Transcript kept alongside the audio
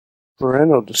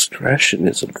Parental discretion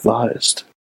is advised.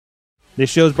 This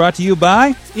show is brought to you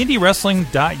by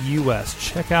IndieWrestling.us.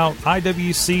 Check out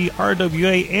IWC,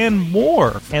 RWA, and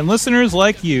more. And listeners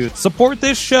like you, support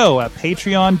this show at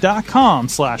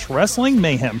Patreon.com/Wrestling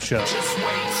Mayhem Show. Just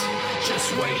wait,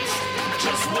 just wait,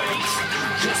 just wait,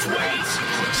 just wait,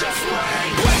 just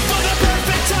wait. Wait for the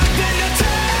perfect time, then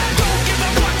attack. Don't give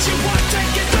up what you want,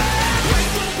 take it back. Wait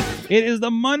for the It is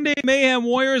the Monday Mayhem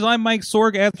Warriors. I'm Mike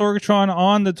Sorg at Sorgatron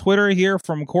on the Twitter here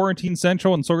from Quarantine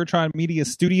Central and Sorgatron Media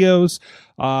Studios.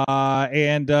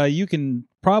 And you can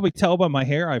probably tell by my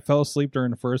hair, I fell asleep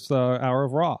during the first hour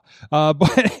of Raw.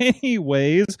 But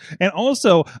anyways, and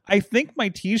also, I think my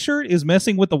t-shirt is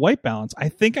messing with the white balance. I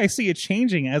think I see it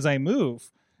changing as I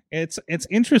move. It's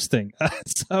interesting.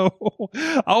 So,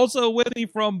 also with me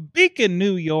from Beacon,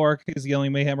 New York, is the only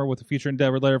Mayhemmer with a future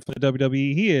endeavor letter for the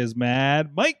WWE. He is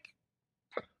Mad Mike.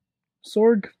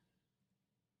 Sorg,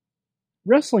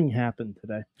 wrestling happened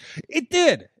today. It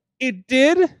did.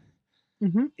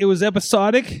 Mm-hmm. It was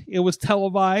episodic. It was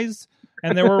televised,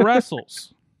 and there were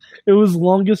wrestles. It was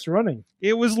longest running.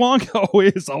 It was long. Oh,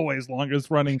 it is always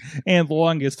longest running and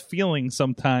longest feeling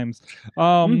sometimes.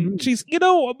 Geez, you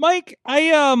know, Mike,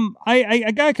 I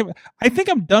think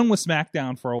I'm done with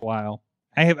SmackDown for a while.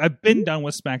 I've been done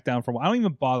with SmackDown for a while. I don't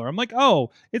even bother. I'm like,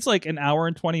 oh, it's like an hour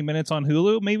and 20 minutes on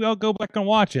Hulu. Maybe I'll go back and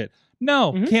watch it.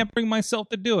 No, can't bring myself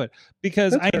to do it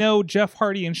because I know Jeff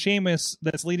Hardy and Sheamus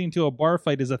that's leading to a bar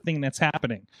fight is a thing that's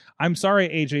happening. I'm sorry,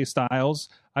 AJ Styles.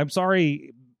 I'm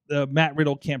sorry, Matt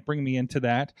Riddle can't bring me into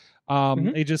that.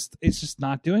 It's just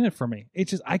not doing it for me.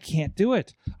 I can't do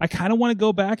it. I kind of want to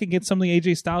go back and get some of the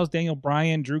AJ Styles, Daniel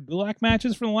Bryan, Drew Gulak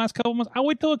matches from the last couple of months. I'll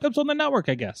wait till it comes on the network,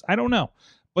 I guess. I don't know.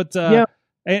 But, yeah.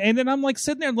 And then I'm like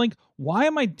sitting there like, why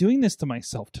am I doing this to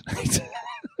myself tonight?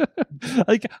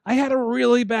 Like, I had a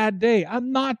really bad day.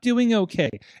 I'm not doing okay.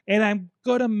 And I'm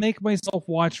going to make myself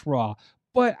watch Raw.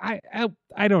 But I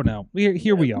don't know.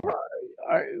 Here we are.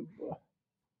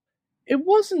 It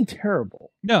wasn't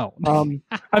terrible. No. I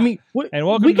mean, and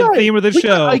welcome to the theme of the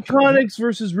show. Iconics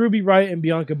versus Ruby Riott and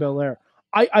Bianca Belair.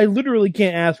 I literally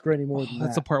can't ask for any more than that.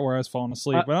 That's the part where I was falling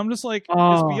asleep. But I'm just like,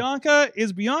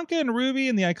 is Bianca and Ruby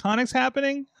and the Iconics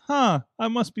happening? Huh. I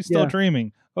must be still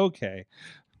dreaming. Okay.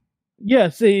 Yeah,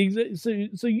 so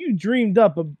you dreamed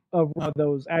up of one that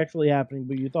was actually happening,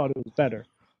 but you thought it was better.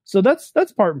 So that's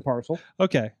part and parcel.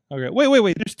 Okay.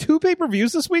 Wait. There's 2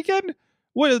 pay-per-views this weekend?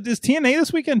 What, is TNA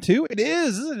this weekend too? It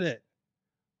is, isn't it?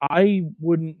 I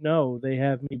wouldn't know. They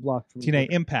have me blocked from TNA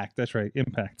Twitter. Impact. That's right.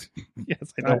 Impact.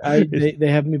 Yes, I know. They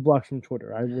have me blocked from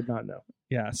Twitter. I would not know.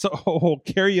 Yeah. So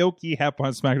karaoke happened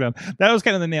on SmackDown. That was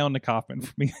kind of the nail in the coffin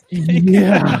for me.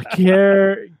 Yeah.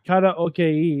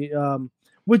 Karaoke.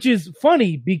 Which is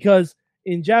funny because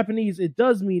in Japanese it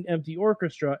does mean empty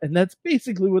orchestra, and that's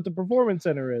basically what the Performance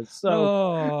Center is. So.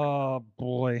 Oh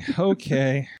boy.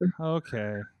 Okay.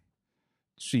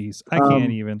 Jeez, I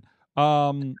can't even.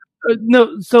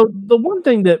 No, so the one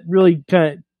thing that really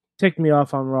kind of ticked me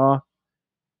off on Raw,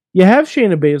 you have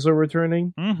Shayna Baszler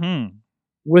returning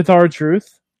with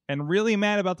R-Truth, and really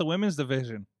mad about the women's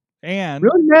division, and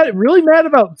really mad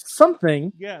about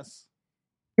something. Yes,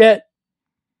 yet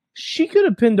she could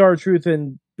have pinned R-Truth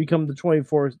and become the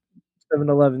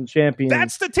 24/7/11 champion.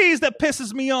 That's the tease that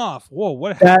pisses me off. Whoa,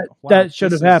 what happened? That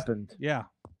should have happened. Yeah.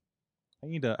 I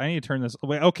need to turn this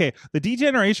away. Okay, the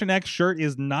D-Generation X shirt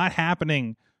is not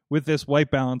happening with this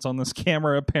white balance on this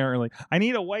camera, apparently. I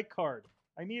need a white card.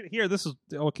 This is,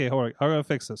 okay, hold on. I'm going to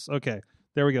fix this. Okay,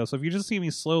 there we go. So if you just see me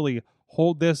slowly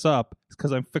hold this up, it's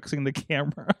because I'm fixing the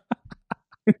camera.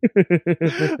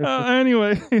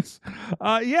 Anyways,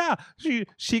 yeah, she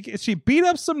beat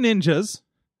up some ninjas.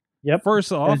 Yep.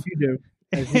 First off. As you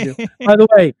do. By the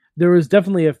way, there was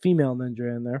definitely a female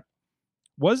ninja in there.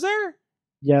 Was there?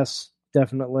 Yes.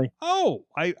 Definitely. Oh,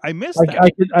 I missed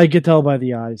that. I could tell by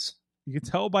the eyes. You could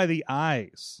tell by the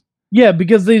eyes. Yeah,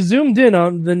 because they zoomed in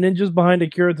on the ninjas behind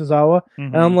Akira Tozawa,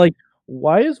 and I'm like,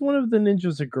 why is one of the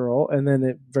ninjas a girl? And then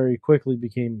it very quickly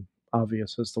became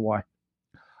obvious as to why.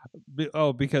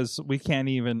 Oh, because we can't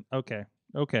even. Okay,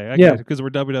 I guess because we're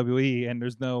WWE and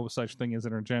there's no such thing as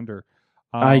intergender.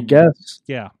 I guess.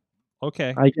 Yeah.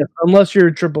 Okay. I guess unless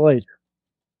you're Triple H.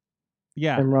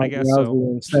 Yeah, I guess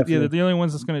so. Yeah, the only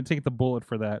ones that's going to take the bullet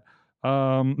for that.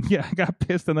 Yeah, I got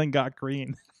pissed and then got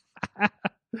green.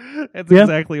 That's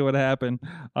exactly what happened.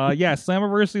 Yeah,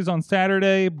 Slammiversary's on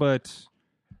Saturday, but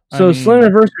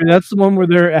Slammiversary, that's the one where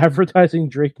they're advertising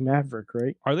Drake Maverick,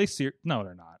 right? Are they serious? No,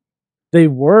 they're not. They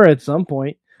were at some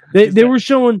point. They were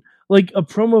showing like a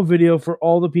promo video for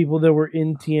all the people that were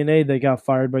in TNA that got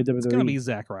fired by WWE. It's going to be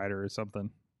Zack Ryder or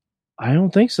something. I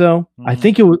don't think so. I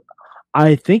think it was.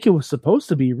 I think it was supposed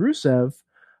to be Rusev,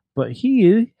 but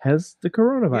he has the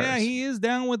coronavirus. Yeah, he is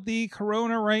down with the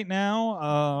corona right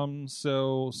now.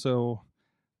 So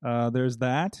there's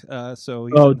that. So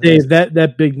he's Dave,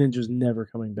 that big ninja's never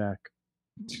coming back.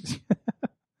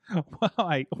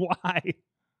 Why?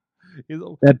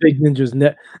 That big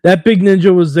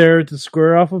ninja was there to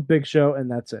square off with Big Show,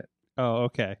 and that's it. Oh,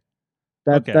 okay.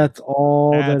 That's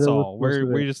all. That's all.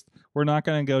 We're not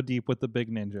going to go deep with the big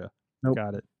ninja. Nope.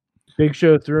 Got it. Big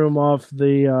Show threw him off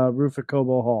the roof of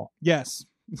Cobo Hall. Yes,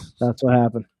 that's what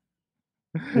happened.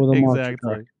 With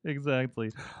a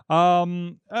exactly.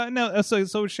 No. So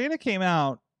Shayna came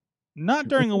out not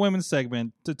during a women's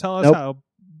segment to tell us how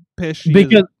pissed she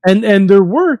is. And there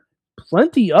were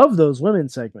plenty of those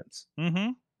women's segments.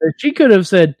 Mm-hmm. She could have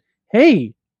said,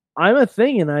 "Hey, I'm a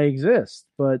thing and I exist,"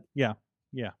 but yeah.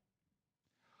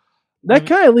 That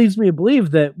kind of leads me to believe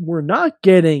that we're not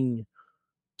getting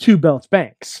 2 belts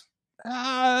Banks.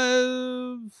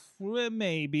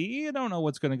 Maybe. I don't know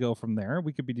what's going to go from there.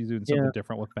 We could be doing something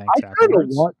different with Banks. I kind of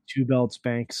want 2 belts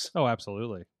Banks. Oh,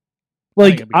 absolutely.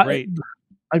 Like, great.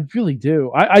 I really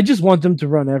do. I just want them to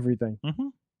run everything. Mm-hmm.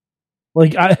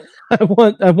 Like I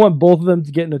want both of them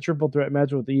to get in a triple threat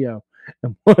match with EO,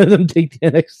 and one of them take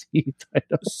the NXT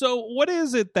title. So what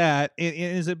is it that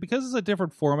is it because it's a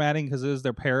different formatting because it is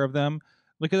their pair of them?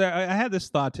 Because I had this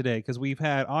thought today because we've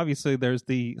had obviously there's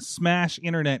the smash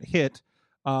internet hit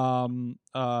Charlotte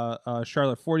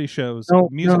 40 shows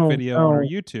music video on our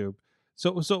YouTube.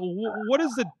 So what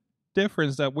is the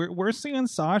difference that we're seeing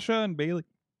Sasha and Bayley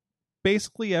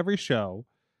basically every show?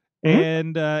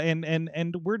 Mm-hmm.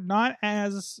 And we're not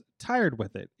as tired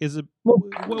with it. Is it?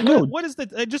 What is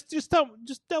the just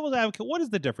devil's advocate? What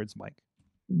is the difference, Mike?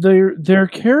 Their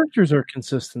characters are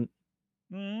consistent.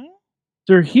 Mm-hmm.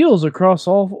 They're heels across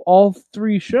all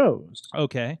 3 shows.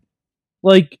 Okay,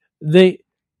 like they're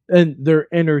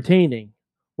entertaining.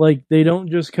 Like they don't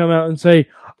just come out and say,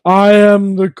 "I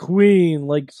am the queen,"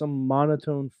 like some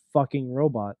monotone fucking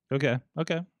robot. Okay.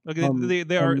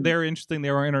 They're interesting. They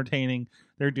are entertaining.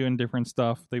 They're doing different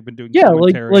stuff. They've been doing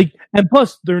commentary. And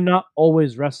plus they're not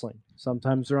always wrestling.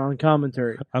 Sometimes they're on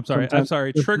commentary. I'm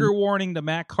sorry. Trigger warning to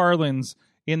Matt Carlin's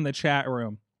in the chat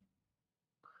room.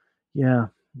 Yeah,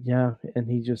 and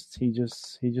he just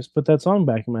put that song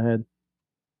back in my head.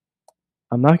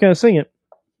 I'm not gonna sing it.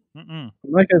 Mm-mm.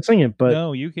 I'm not gonna sing it, but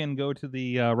no, you can go to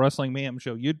the Wrestling Mayhem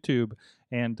Show YouTube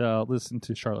and listen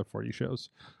to Charlotte 40 shows,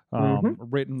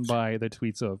 written by the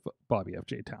tweets of Bobby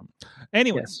F.J. Town.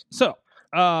 Anyways, so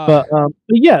but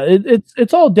yeah,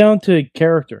 it's all down to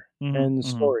character and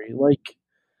story. Like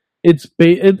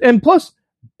and plus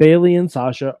Bayley and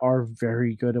Sasha are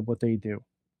very good at what they do.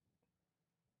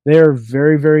 They're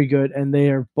very, very good, and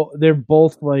they're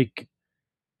both like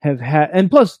have had,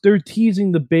 and plus they're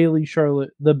teasing the Bayley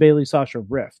Sasha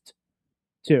rift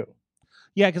too.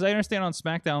 Yeah, because I understand on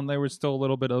SmackDown there was still a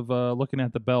little bit of looking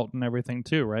at the belt and everything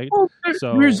too, right? Well,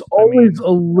 there's always a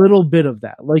little bit of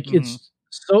that. Like it's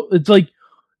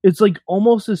like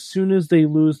almost as soon as they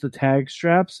lose the tag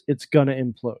straps, it's gonna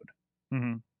implode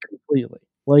completely.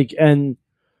 Like and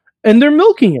they're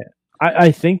milking it.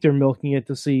 I think they're milking it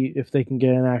to see if they can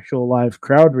get an actual live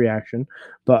crowd reaction,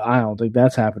 but I don't think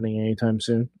that's happening anytime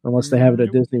soon, unless they have it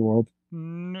at Disney World.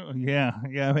 No, yeah,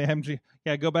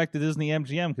 go back to Disney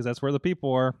MGM because that's where the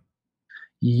people are.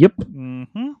 Yep.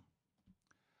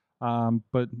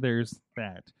 But there's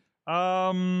that.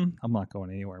 I'm not going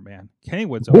anywhere, man.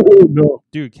 Kennywood's open. Oh, no.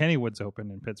 Dude, Kennywood's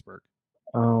open in Pittsburgh.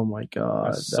 Oh my god,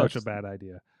 that's such a bad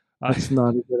idea. That's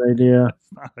not a good idea.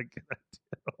 That's not a good idea.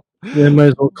 They might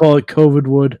as well call it COVID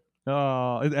Wood.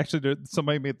 Oh, actually,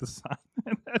 somebody made the sign.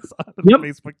 That's on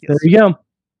Facebook. There you go.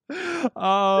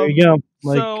 There you go.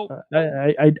 Like, so,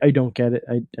 I don't get it.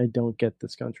 I don't get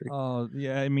this country. Oh,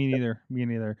 yeah, me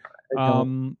neither.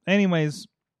 Anyways,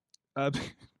 I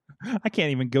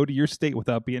can't even go to your state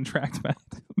without being tracked back.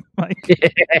 Mike,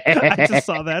 I just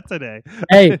saw that today.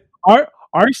 Hey,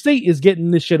 our state is getting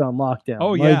this shit on lockdown.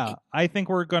 Oh, like, yeah. I think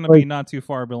we're going to be not too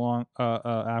far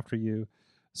after you.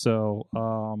 So,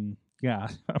 yeah,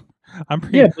 I'm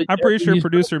pretty sure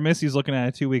producer Missy's looking at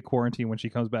a 2-week quarantine when she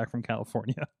comes back from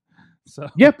California. So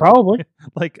yeah, probably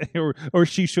like, or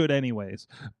she should anyways.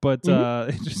 But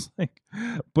it's just like,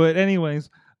 but anyways,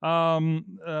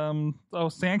 Sandcastle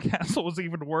was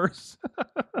even worse.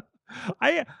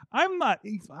 I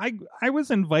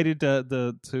was invited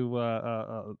to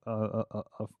a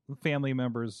family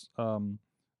member's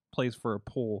place for a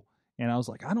pool, and I was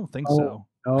like, I don't think so.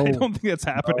 No, I don't think that's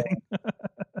happening. No.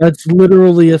 That's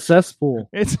literally a cesspool.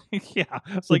 It's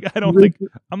like I don't think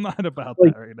I'm not about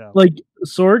that right now. Like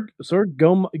Sorg,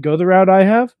 go the route I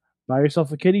have. Buy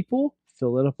yourself a kiddie pool.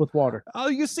 fill it up with water. Oh,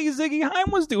 you see, Ziggy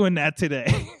Heim was doing that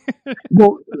today.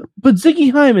 Well, but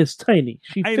Ziggy Heim is tiny.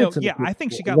 She I fits know. in Yeah, a I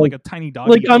think pool. she got like a tiny dog.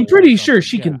 Like I'm pretty sure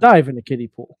she can dive in a kiddie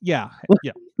pool. Yeah,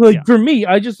 yeah. Like for me,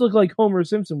 I just look like Homer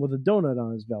Simpson with a donut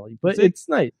on his belly, but it's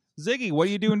nice. Ziggy, what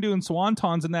are you doing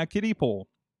swantons in that kiddie pool?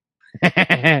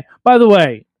 By the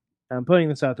way, I'm putting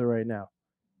this out there right now.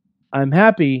 I'm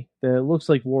happy that it looks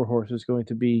like Warhorse is going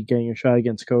to be getting a shot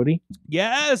against Cody.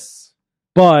 Yes,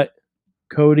 but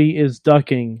Cody is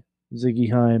ducking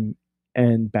Ziggy Heim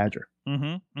and Badger.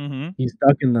 Mm-hmm. Mm-hmm. He's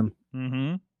ducking them.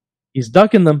 Mm-hmm. He's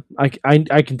ducking them. I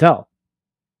can tell.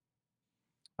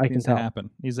 I can tell.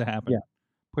 Needs to happen. Yeah.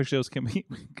 Push those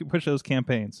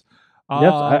campaigns.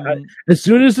 Yes. As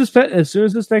soon as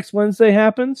this next Wednesday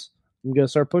happens, I'm gonna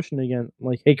start pushing again. I'm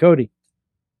like, hey Cody,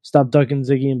 stop ducking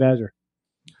Ziggy and Badger.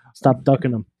 Stop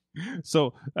ducking them.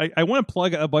 So I want to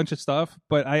plug a bunch of stuff,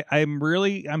 but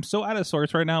I'm so out of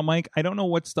sorts right now, Mike. I don't know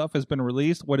what stuff has been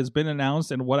released, what has been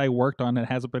announced, and what I worked on that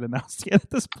hasn't been announced yet at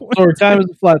this point. Or time is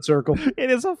a flat circle. It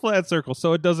is a flat circle,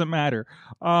 so it doesn't matter.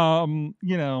 I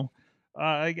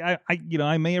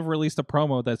may have released a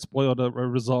promo that spoiled a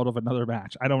result of another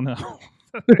match. I don't know.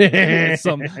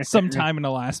 Sometime in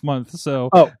the last month. So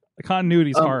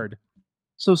continuity's hard.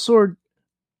 So Sorg,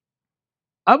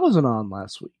 I wasn't on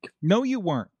last week. No, you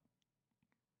weren't.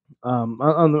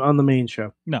 On the main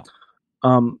show. No.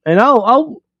 And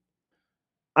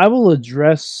I will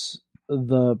address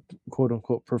the quote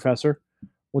unquote professor,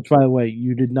 which by the way,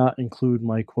 you did not include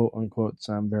my quote unquote,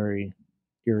 so I'm very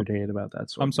irritated about that.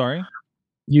 So I'm sorry.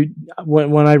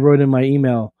 When I wrote in my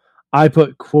email, I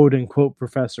put quote unquote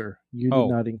professor. You did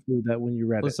not include that when you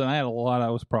read Listen, I had a lot I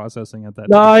was processing at that time.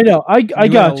 No, I know. I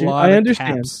got you. I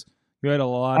understand. Caps. You had a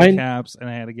lot of caps, and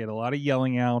I had to get a lot of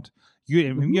yelling out.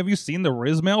 Have you seen the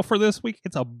Riz mail for this week?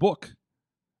 It's a book.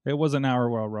 It was an hour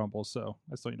Royal Rumble, so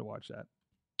I still need to watch that.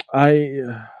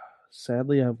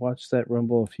 Sadly, I've watched that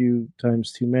Rumble a few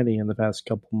times too many in the past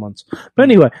couple months. But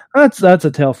anyway, that's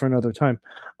a tale for another time.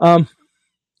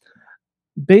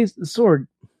 Sorg,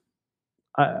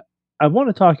 I want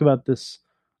to talk about this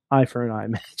eye for an eye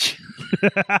match.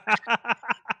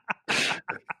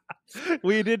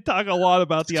 We did talk a lot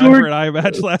about the eye for an eye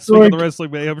match last week on the Wrestling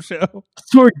Mayhem show.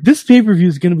 Sorg, this pay-per-view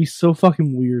is going to be so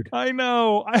fucking weird. I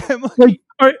know. I'm like,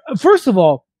 all right, first of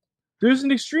all, there's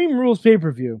an Extreme Rules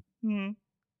pay-per-view. Mm-hmm.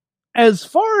 As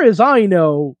far as I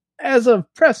know, as of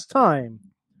press time,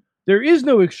 there is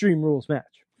no Extreme Rules match.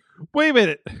 Wait a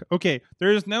minute. Okay,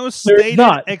 there is no stated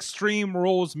Extreme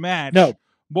Rules match. No.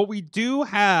 But we do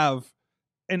have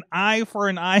an eye for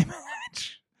an eye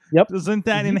match. Yep. Doesn't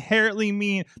that inherently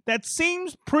mean that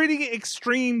seems pretty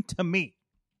extreme to me?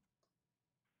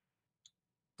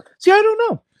 See, I don't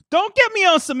know. Don't get me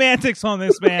on semantics on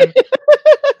this, man.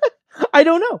 I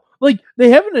don't know. Like,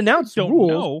 they haven't announced the rules.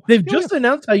 Know. They've just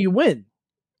announced how you win.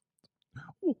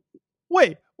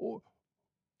 Wait.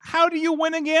 How do you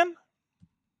win again?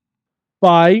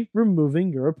 By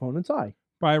removing your opponent's eye.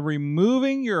 By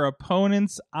removing your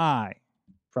opponent's eye.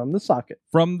 From the socket.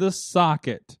 From the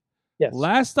socket. Yes.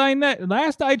 Last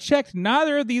I checked,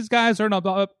 neither of these guys are an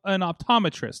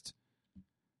optometrist.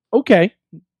 Okay.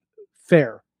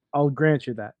 Fair. I'll grant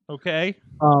you that. Okay.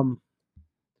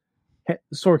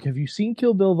 Sorg, have you seen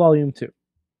Kill Bill Volume 2?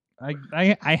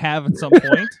 I have at some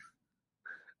point.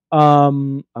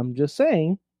 I'm just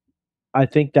saying, I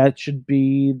think that should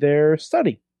be their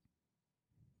study.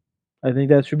 I think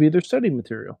that should be their study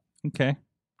material. Okay.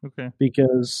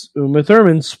 Because Uma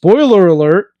Thurman, spoiler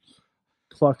alert,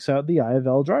 plucks out the eye of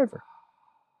El Driver.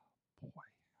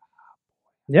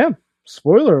 Yeah,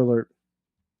 spoiler alert.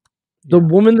 The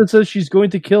woman that says she's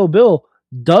going to kill Bill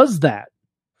does that.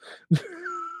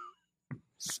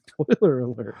 Spoiler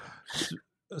alert.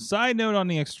 Side note on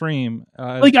the Extreme.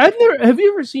 Have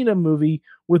you ever seen a movie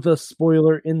with a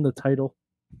spoiler in the title?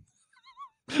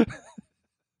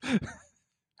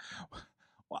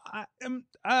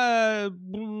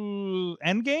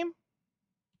 Endgame?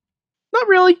 Not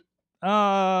really.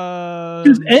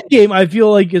 Because Endgame, I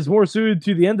feel like, is more suited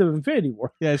to the end of Infinity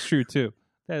War. Yeah, it's true too.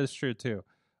 That is true too.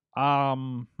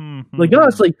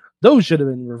 Honestly, those should have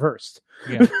been reversed.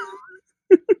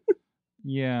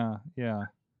 Yeah. Yeah.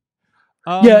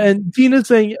 And Tina's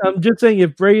saying, I'm just saying,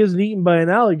 if Bray isn't eaten by an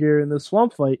alligator in this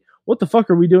swamp fight, what the fuck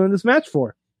are we doing this match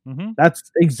for? Mm-hmm.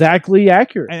 That's exactly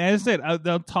accurate. And as I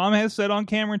said, Tom has said on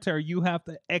camera, Terry, you have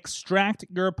to extract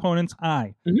your opponent's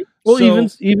eye. Mm-hmm. Well,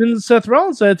 so, even Seth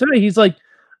Rollins said today, he's like,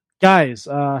 guys,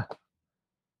 I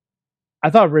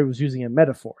thought Ray was using a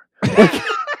metaphor.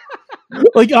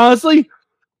 Like honestly,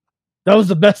 That was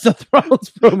the best Seth Rollins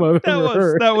promo I've ever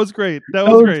heard. That was great. That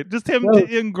was great. Just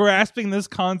him grasping this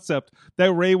concept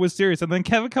that Ray was serious, and then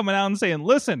Kevin coming out and saying,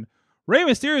 "Listen, Rey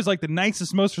Mysterio is like the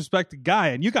nicest, most respected guy,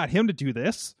 and you got him to do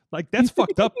this. Like, that's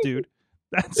fucked up, dude.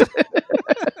 That's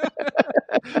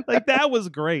like, that was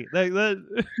great. Like,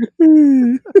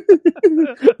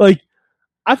 like,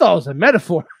 I thought it was a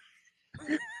metaphor.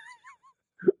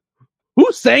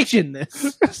 Who sanctioned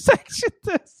this? Sanctioned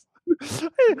this.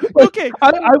 Like, Okay,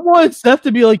 I wanted Seth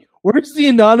to be like, "Where's the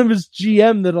anonymous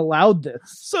GM that allowed this?"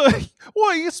 So,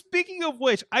 well, speaking of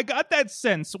which, I got that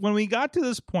sense when we got to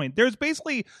this point. There's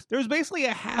basically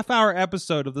a half-hour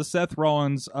episode of the Seth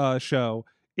Rollins show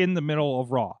in the middle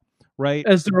of Raw, right?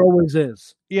 As there always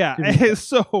is. Yeah.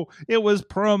 So it was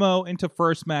promo into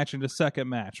first match into second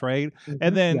match, right? Mm-hmm.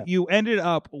 And then you ended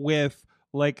up with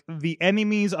like the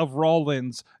enemies of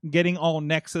Rollins getting all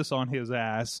Nexus on his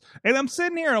ass. And I'm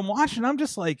sitting here, I'm watching, I'm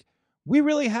just like, we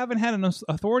really haven't had an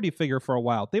authority figure for a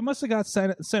while. They must have got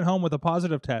sent home with a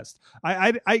positive test.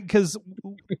 Because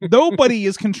nobody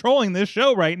is controlling this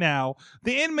show right now.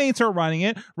 The inmates are running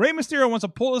it. Rey Mysterio wants to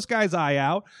pull this guy's eye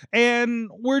out, and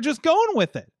we're just going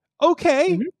with it.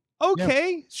 Okay,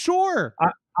 okay, sure.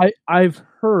 I've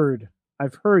heard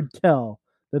tell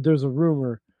that there's a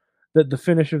rumor that the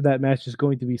finish of that match is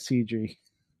going to be CG.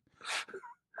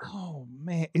 Oh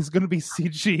man, it's going to be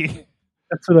CG.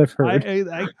 That's what I've heard. You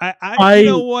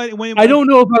know what? I don't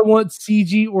know if I want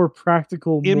CG or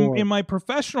practical more. In my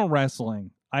professional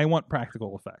wrestling, I want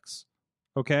practical effects.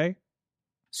 Okay?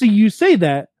 See, you say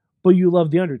that, but you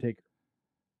love The Undertaker.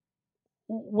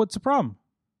 What's the problem?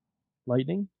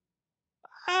 Lightning?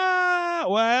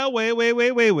 Well,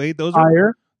 wait.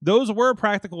 Those were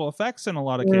practical effects in a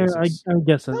lot of cases. I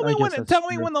guess Tell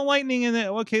me when the lightning in it,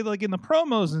 like in the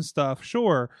promos and stuff,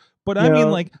 sure. But I mean,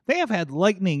 like, they have had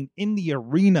lightning in the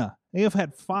arena. They have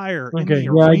had fire in the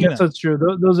arena. I guess that's true.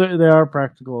 They are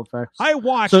practical effects. I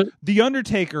watched The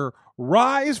Undertaker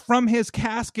rise from his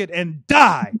casket and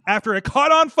die after it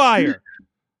caught on fire.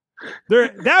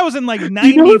 That was in like 94.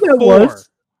 You know who that was?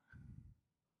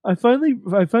 I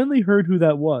finally heard who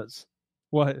that was.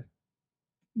 What?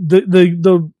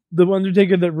 The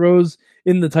Undertaker that rose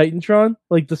in the Titantron,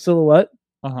 like the silhouette.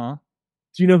 Uh-huh.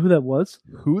 Do you know who that was?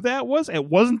 Who that was? It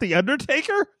wasn't the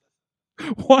Undertaker?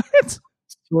 What?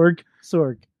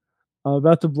 Sorg. I'm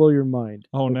about to blow your mind.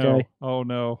 Oh no. Oh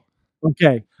no.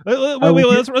 Okay. Wait,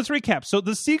 let's recap. So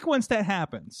the sequence that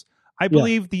happens, I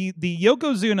believe the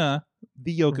Yokozuna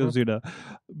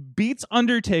beats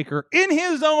Undertaker in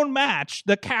his own match,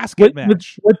 the casket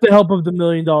match. With the help of the $1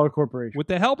 Million Corporation. With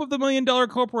the help of the $1 Million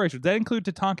Corporation. Does that include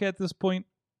Tatanka at this point?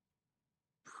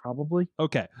 Probably.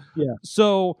 Okay. Yeah.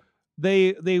 So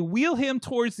they wheel him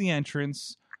towards the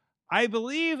entrance. I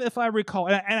believe, if I recall,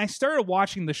 and I started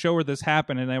watching the show where this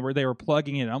happened, and they were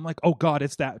plugging it. I'm like, oh god,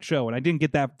 it's that show, and I didn't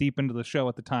get that deep into the show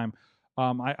at the time.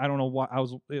 I don't know what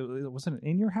was it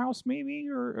in your house maybe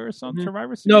or some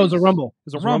Survivor Series? No, it was a Rumble.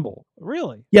 It was a Rumble.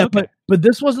 Really? Yeah, okay. but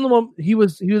this wasn't the one.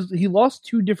 He lost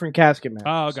two different casket matches.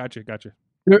 Oh, gotcha.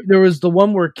 There was the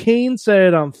one where Kane set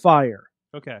it on fire.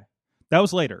 Okay, that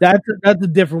was later. That's a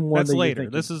different one. That's later.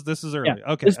 This is early.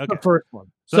 Yeah, okay, this is the first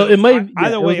one. So it might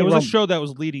either way. It was Rumble. A show that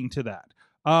was leading to that.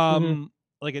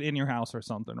 Like an In Your House or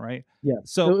something, right? Yeah.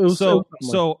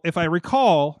 So if I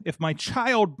recall, if my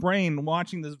child brain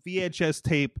watching this VHS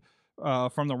tape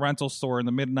from the rental store in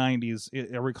the mid '90s,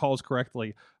 it recalls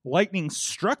correctly, lightning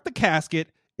struck the casket.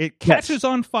 It catches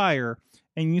on fire,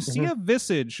 and you see a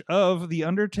visage of the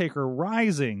Undertaker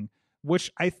rising,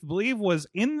 which I believe was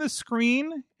in the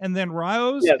screen and then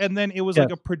rose, and then it was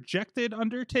like a projected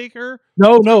Undertaker.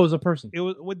 No, it was a person. It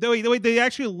was they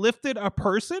actually lifted a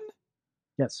person.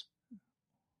 Yes.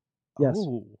 Yes.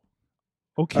 Oh.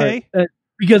 Okay.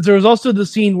 Because there was also the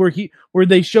scene where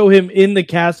they show him in the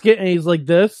casket and he's like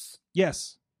this.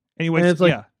 Yes. Anyways, and it's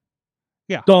like,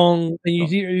 yeah, dong, and you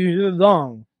hear the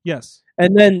dong. Yes.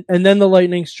 And then the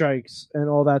lightning strikes and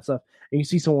all that stuff, and you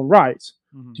see someone rise.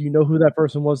 Mm-hmm. Do you know who that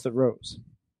person was that rose?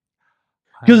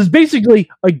 Because it's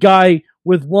basically a guy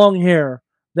with long hair,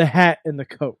 the hat, and the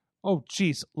coat. Oh,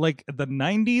 jeez. Like the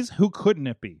 90s? Who couldn't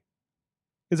it be?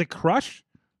 Is it Crush?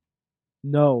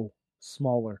 No.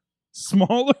 Smaller.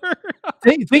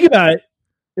 Think about it.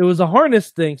 It was a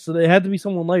harness thing, so they had to be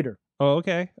someone later. Oh,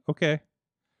 okay.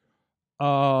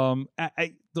 I'll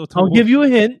give you a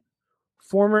hint.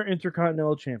 Former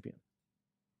Intercontinental Champion.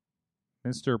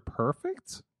 Mr.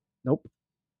 Perfect? Nope.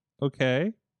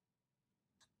 Okay.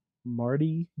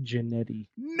 Marty Jannetty.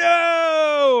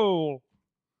 No!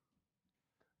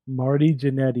 Marty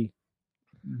Jannetty.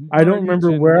 I don't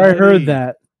remember where I heard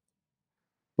that,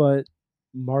 but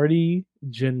Marty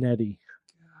Jannetty.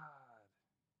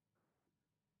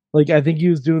 Like, I think he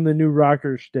was doing the new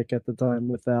rocker shtick at the time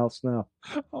with Al Snow.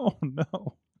 Oh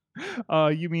no.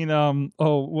 You mean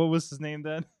what was his name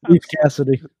then? Leif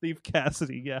Cassidy. Leif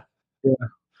Cassidy, yeah. Yeah.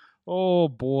 Oh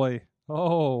boy.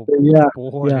 Oh yeah.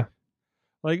 boy. Yeah.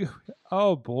 Like,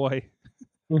 oh boy.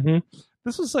 Mm-hmm.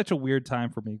 This was such a weird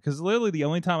time for me because literally the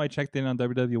only time I checked in on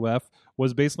WWF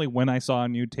was basically when I saw a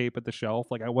new tape at the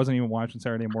shelf. Like I wasn't even watching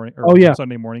Saturday morning or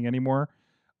Sunday morning anymore.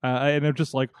 And I'm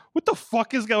just like, what the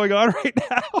fuck is going on right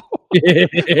now?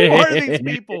 Who are these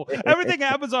people? Everything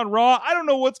happens on Raw. I don't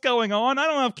know what's going on. I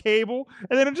don't have cable.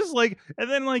 And then I'm just like, and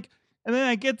then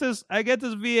I get this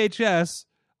VHS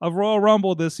of Royal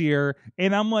Rumble this year,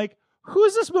 and I'm like, who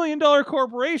is this $1 million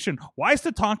corporation? Why is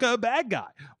Tatanka a bad guy?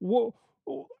 Why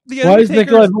is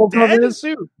Nikolai Volkov in his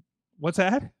suit? What's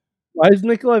that? Why is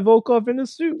Nikolai Volkov in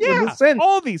his suit? Yeah,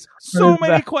 all these. So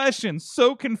many questions.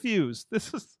 So confused.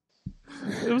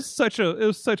 It was such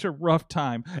a rough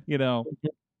time, you know.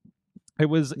 It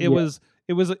was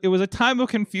a time of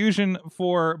confusion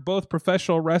for both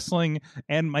professional wrestling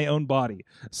and my own body.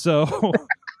 So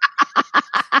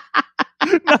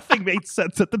nothing made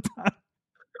sense at the time.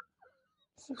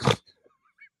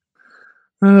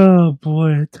 Oh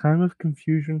boy, a time of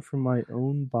confusion for my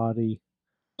own body.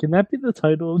 Can that be the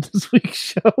title of this week's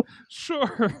show?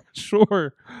 Sure.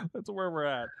 That's where we're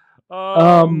at.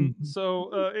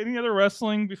 So any other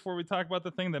wrestling before we talk about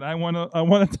the thing that I want to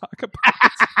talk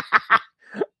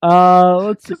about?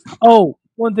 Let's see. Oh,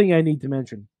 one thing I need to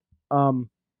mention. I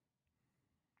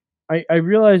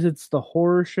realize it's the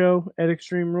horror show at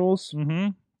Extreme Rules. Mm-hmm.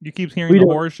 You keep hearing the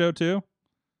horror show too?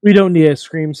 We don't need a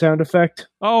scream sound effect.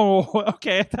 Oh,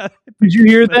 okay. Did you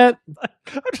hear that?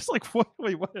 I'm just like,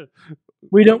 wait, what?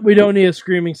 We don't need a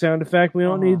screaming sound effect. We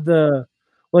don't need the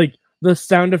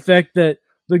sound effect that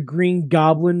the Green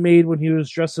Goblin made when he was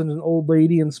dressed as an old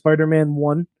lady in Spider-Man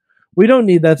 1. We don't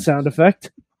need that sound effect.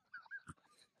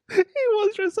 He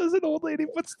was dressed as an old lady,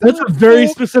 but still that's a very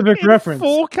specific reference.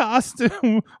 Full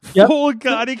costume, full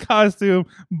gaudy costume,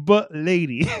 but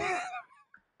lady.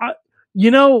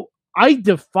 I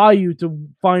defy you to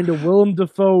find a Willem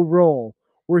Dafoe role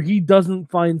where he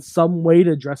doesn't find some way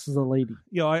to dress as a lady.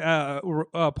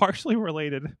 Partially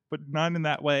related, but not in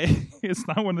that way. It's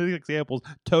not one of the examples.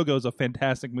 Togo's a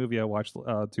fantastic movie I watched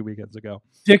 2 weekends ago.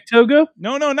 Dick Togo?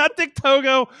 No, not Dick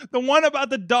Togo. The one about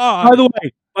the dog.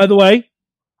 By the way,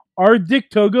 our Dick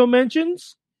Togo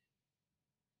mentions,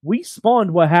 we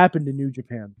spawned what happened in New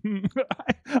Japan.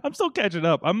 I'm still catching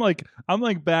up. I'm like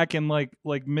back in like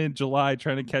mid-July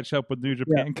trying to catch up with New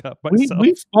Japan Cup myself.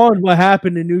 We spawned what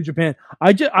happened in New Japan.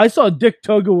 I saw Dick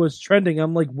Togo was trending.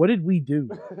 I'm like, what did we do?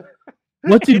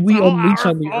 What did we unleash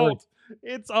on the earth?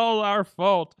 It's all our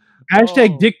fault.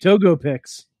 Hashtag Dick Togo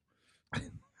pics.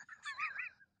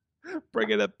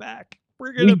 Bringing it back.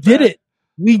 We did it.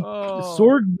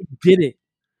 Sorg did it.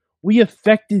 We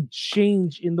affected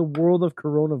change in the world of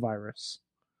coronavirus.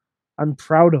 I'm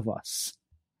proud of us.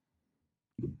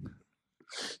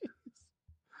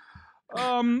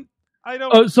 I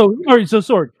don't. So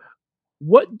Sorg,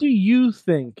 what do you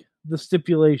think the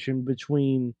stipulation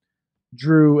between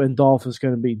Drew and Dolph is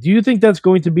going to be? Do you think that's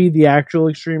going to be the actual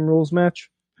Extreme Rules match?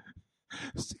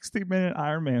 60-minute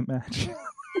Iron Man match.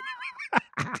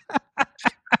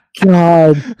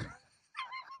 God.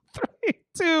 3,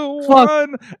 2,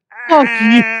 1. Fuck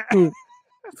you.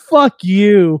 Fuck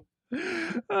you.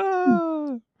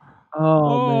 Oh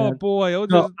man. Boy. I'll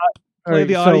just play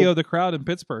the audio of the crowd in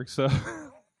Pittsburgh. So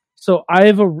I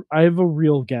have a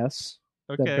real guess.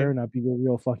 Okay. That better not be the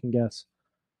real fucking guess.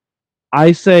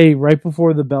 I say right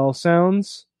before the bell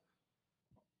sounds,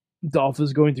 Dolph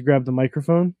is going to grab the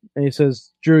microphone and he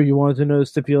says, Drew, you wanted to know the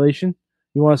stipulation?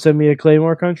 You want to send me a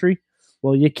Claymore country?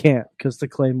 Well, you can't because the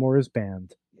Claymore is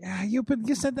banned. Yeah, you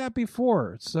said that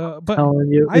before. So, but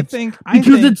I think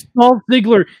it's Dolph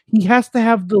Ziggler. He has to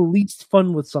have the least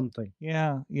fun with something.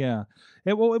 Yeah.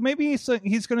 Well, maybe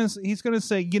he's gonna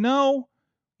say, you know,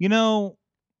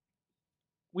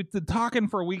 we've been talking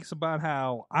for weeks about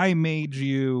how I made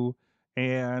you,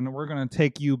 and we're gonna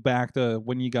take you back to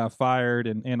when you got fired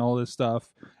and all this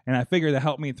stuff. And I figure to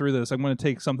help me through this, I'm gonna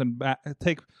take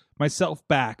myself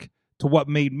back to what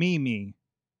made me me.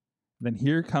 Then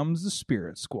here comes the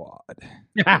Spirit Squad.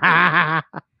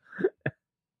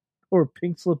 Or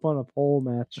pink slip on a pole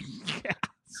match. Yes.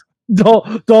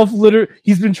 Dolph literally,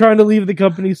 he's been trying to leave the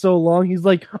company so long. He's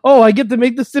like, oh, I get to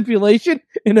make the stipulation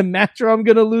in a match where I'm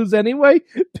going to lose anyway?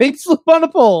 Pink slip on a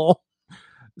pole.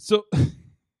 So,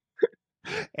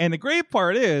 and the great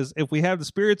part is, if we have the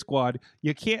Spirit Squad,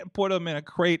 you can't put them in a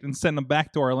crate and send them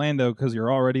back to Orlando because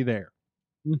you're already there.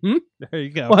 Mm-hmm. There you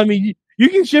go. Well, I mean, you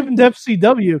can ship them to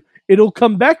FCW. It'll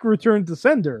come back return to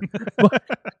sender.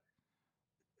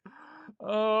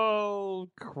 Oh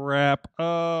crap!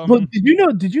 But did you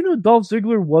know Dolph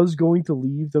Ziggler was going to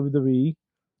leave WWE?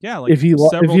 Yeah, like if he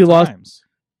several lost, times.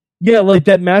 yeah, like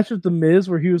that match with the Miz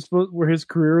where where his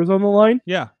career was on the line.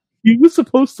 Yeah, he was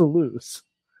supposed to lose,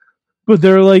 but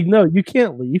they're like, no, you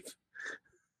can't leave.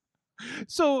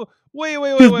 So wait.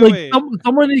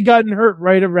 Someone had gotten hurt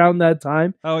right around that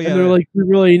time. Oh yeah, and they're like, we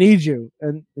really need you,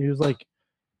 and he was like,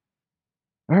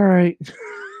 all right.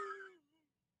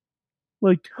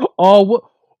 Like,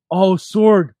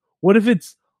 Sorg, what if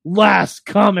it's last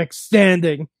comic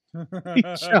standing? He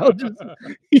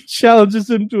challenges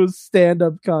him to a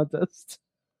stand-up contest.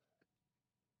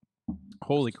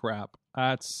 Holy crap.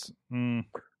 That's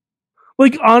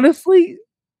like, honestly,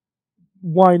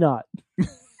 why not?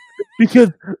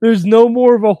 Because there's no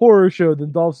more of a horror show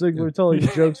than Dolph Ziggler telling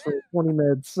jokes for a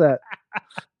 20-minute set.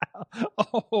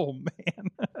 Oh man.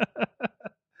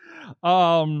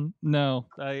 No,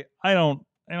 I don't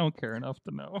care enough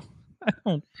to know.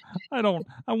 I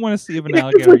want to see if an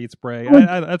alligator eats Bray.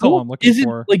 That's all I'm looking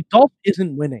for. Like, Dolph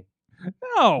isn't winning.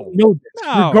 No.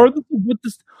 Regardless of what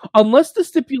unless the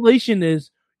stipulation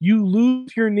is you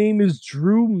lose, your name is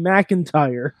Drew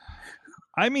McIntyre.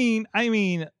 I mean,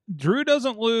 Drew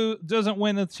doesn't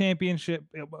win the championship.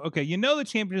 Okay, the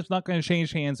championship's not going to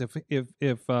change hands if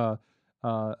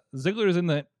Ziggler is in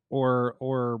the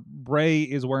or Bray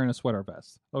is wearing a sweater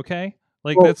vest. Okay,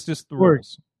 that's just the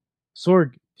rules.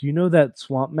 Sorg, do you know that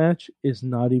swamp match is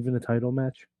not even a title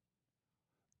match?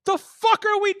 The fuck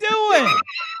are we doing?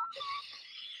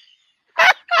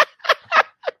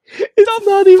 It's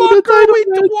not even a title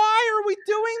match. Why are we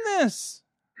doing this?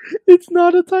 It's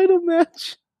not a title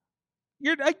match.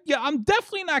 I'm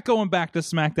definitely not going back to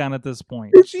SmackDown at this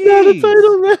point. It's not a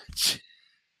title match.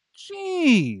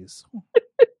 Jeez.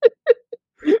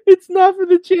 It's not for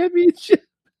the championship.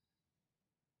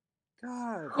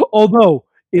 God. Although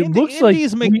it looks like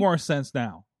Indies make more sense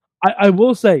now. I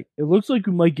will say, it looks like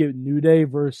we might get New Day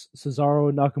versus Cesaro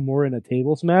and Nakamura in a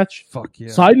tables match. Fuck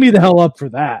yeah. Sign me the hell up for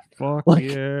that. Fuck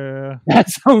yeah. That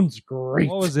sounds great.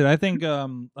 What was it? I think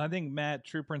Matt,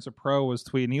 True Prince of Pro, was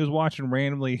tweeting. He was watching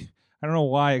randomly, I don't know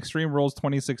why, Extreme Rules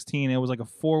 2016. It was like a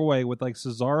 4-way with like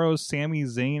Cesaro, Sami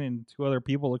Zayn, and 2 other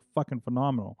people. Looked fucking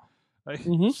phenomenal. Like,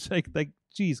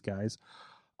 geez, guys.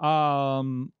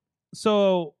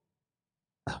 So...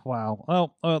 Wow.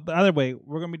 Well, either way,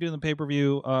 we're going to be doing the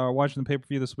pay-per-view, watching the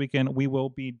pay-per-view this weekend. We will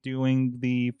be doing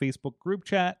the Facebook group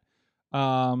chat.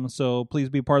 So please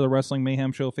be part of the Wrestling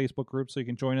Mayhem Show Facebook group so you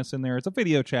can join us in there. It's a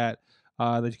video chat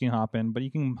that you can hop in, but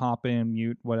you can hop in,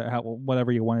 mute,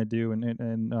 whatever you want to do.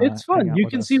 And it's fun. You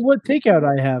can see what takeout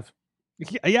I have.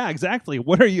 Yeah, exactly.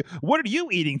 What are you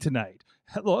eating tonight?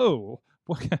 Hello.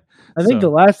 I think the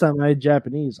last time I had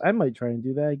Japanese, I might try and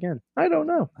do that again. I don't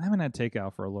know. I haven't had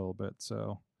takeout for a little bit,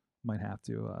 so might have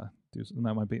to do something.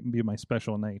 That might be my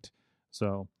special night.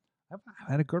 So I've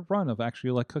had a good run of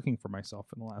actually cooking for myself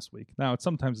in the last week. Now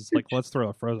sometimes it's like let's throw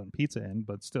a frozen pizza in,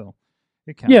 but still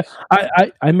it counts. Yeah,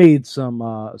 I made some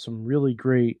really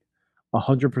great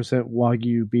 100%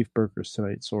 Wagyu beef burgers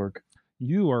tonight, Sorg.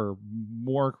 You are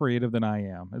more creative than I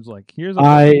am. It's like they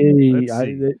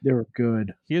were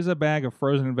good. Here's a bag of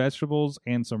frozen vegetables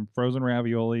and some frozen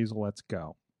raviolis. Let's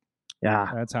go. Yeah,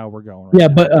 that's how we're going. Right now.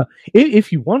 But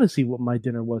if you want to see what my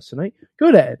dinner was tonight,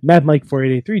 go to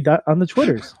MadMike4883 on the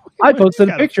Twitters. I posted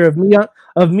a picture of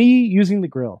me using the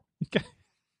grill.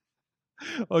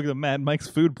 Look at the Mad Mike's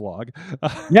food blog.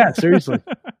 Yeah, seriously.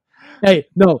 Hey,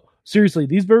 no. Seriously,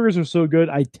 these burgers are so good.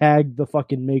 I tagged the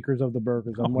fucking makers of the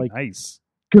burgers. I'm like, nice,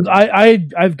 because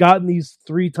I've gotten these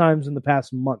 3 times in the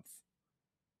past month,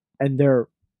 and they're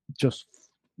just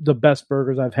the best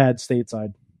burgers I've had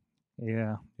stateside.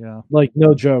 Yeah. Like,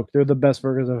 no joke, they're the best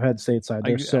burgers I've had stateside.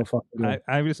 They're so fucking good.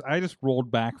 I just rolled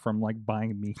back from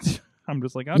buying meat. I'm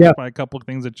just like, I'll just buy a couple of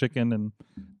things of chicken and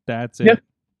that's it. Yeah.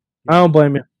 I don't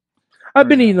blame you. I've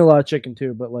been eating a lot of chicken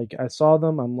too, but I saw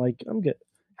them. I'm like, I'm good.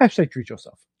 # treat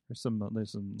yourself. There's some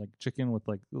chicken with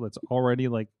that's already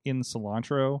in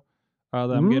cilantro that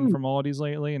I'm getting from Aldi's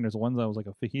lately, and there's ones that was like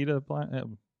a fajita.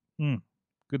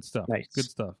 Good stuff. Nice. Good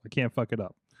stuff. I can't fuck it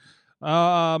up.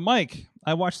 Mike,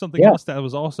 I watched something else that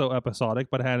was also episodic,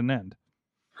 but had an end.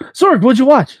 Sorg, what'd you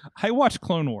watch? I watched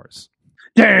Clone Wars.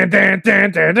 Like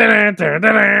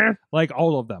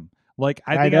all of them. I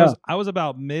think I was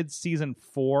about mid-season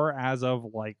 4 as of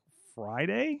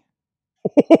Friday.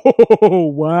 Oh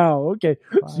wow! Okay,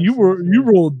 so you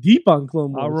rolled deep on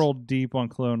Clone Wars. I rolled deep on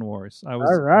Clone Wars. I was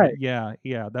all right. Yeah.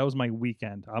 That was my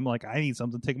weekend. I'm like, I need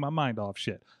something to take my mind off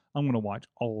shit. I'm gonna watch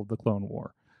all of the Clone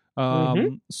War.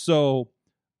 So,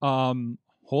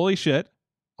 holy shit!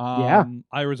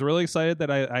 I was really excited that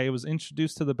I was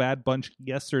introduced to the Bad Bunch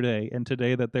yesterday, and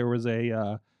today that there was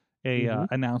a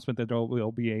announcement that there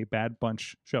will be a Bad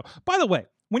Bunch show. By the way,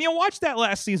 when you watch that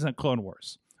last season of Clone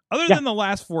Wars, other than the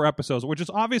last 4 episodes, which is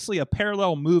obviously a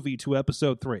parallel movie to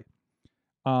episode 3,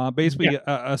 basically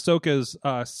Ahsoka's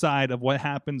side of what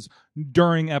happens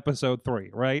during episode 3,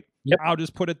 right? Yep. I'll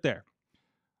just put it there.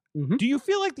 Mm-hmm. Do you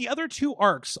feel like the other 2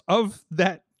 arcs of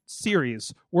that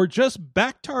series were just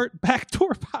backdoor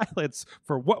pilots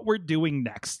for what we're doing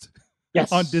next?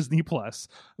 Yes. On Disney Plus,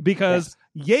 because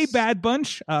yay, Bad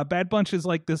Bunch. Bad Bunch is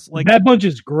like this. Like Bad Bunch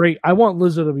is great. I want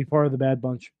Lizzo to be part of the Bad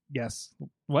Bunch. Yes.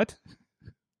 What?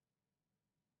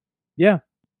 Yeah.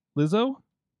 Lizzo?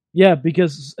 Yeah,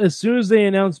 because as soon as they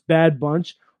announced Bad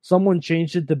Bunch, someone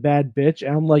changed it to Bad Bitch,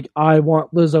 and I'm like, I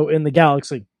want Lizzo in the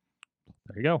galaxy.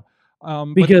 There you go.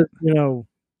 Because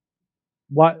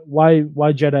why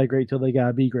Jedi great till they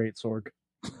gotta be great, Sorg?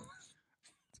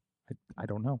 I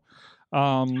don't know.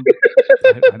 I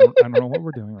don't know what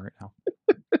we're doing right now.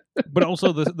 But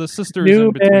also the sisters New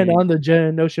in between. man on the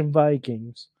Geonosian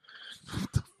Vikings.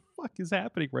 What the fuck is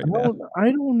happening right now?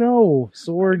 I don't know,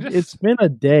 Sorg. It's been a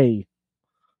day.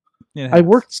 Yeah, I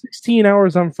worked 16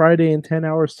 hours on Friday and 10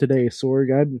 hours today, Sorg.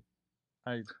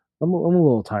 I'm a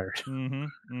little tired.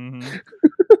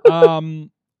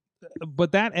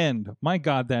 But that end, my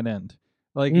God, that end.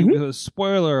 Like, it was,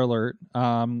 spoiler alert,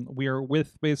 we are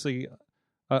with basically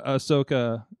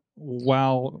Ahsoka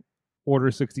while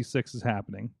Order 66 is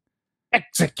happening.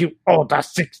 Execute Order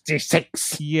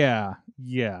 66. Yeah.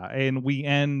 And we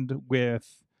end with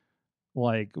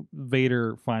like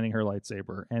Vader finding her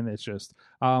lightsaber, and it's just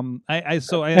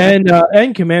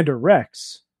and Commander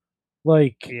Rex,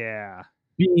 like,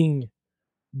 being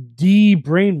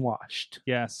de-brainwashed.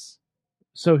 Yes.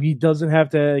 So he doesn't have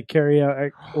to carry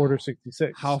out Order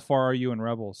 66. How far are you in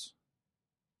Rebels?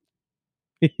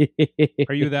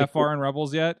 Are you that far in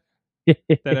Rebels yet?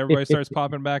 That everybody starts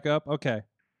popping back up? Okay.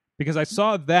 Because I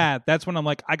saw that. That's when I'm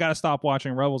like, I got to stop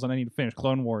watching Rebels and I need to finish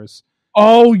Clone Wars.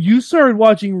 Oh, you started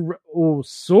watching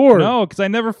Sorg. No, because I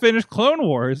never finished Clone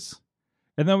Wars.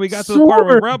 And then we got to the part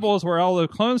with Rebels where all the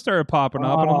clones started popping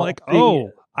up. And I'm like,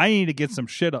 I need to get some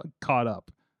shit caught up.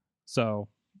 So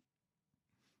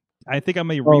I think I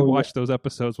may rewatch those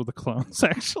episodes with the clones,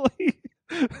 actually.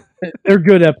 They're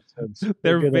good episodes.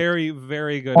 They're very,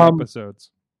 very good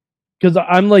episodes. Because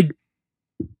I'm like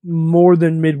more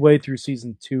than midway through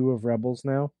season 2 of Rebels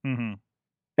now. Mm-hmm.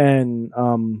 And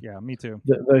yeah, me too.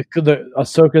 The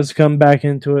Ahsoka's come back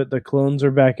into it. The clones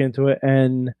are back into it,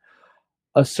 and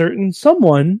a certain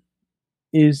someone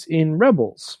is in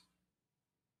Rebels,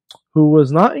 who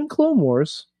was not in Clone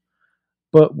Wars,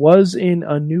 but was in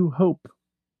A New Hope.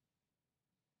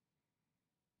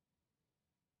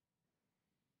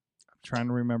 I'm trying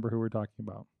to remember who we're talking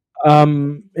about.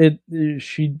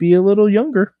 She'd be a little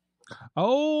younger.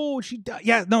 Oh, she died.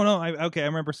 Yeah, no. I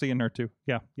remember seeing her too.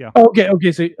 Yeah. Okay.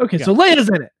 So Leia's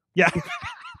in it. Yeah.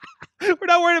 We're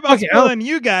not worried about spoiling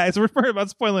you guys. We're worried about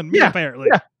spoiling me, apparently.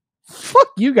 Yeah. Fuck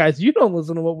you guys. You don't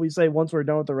listen to what we say once we're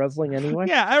done with the wrestling anyway.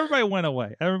 Yeah, everybody went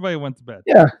away. Everybody went to bed.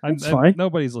 Yeah, that's fine.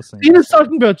 Nobody's listening. Tina's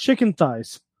talking about chicken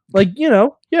thighs. Like, yeah.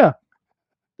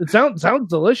 It sounds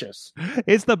delicious.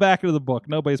 It's the back of the book.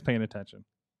 Nobody's paying attention.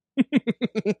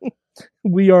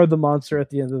 We are the monster at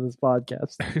the end of this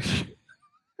podcast.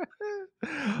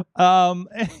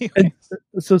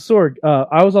 So Sorg,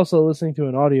 I was also listening to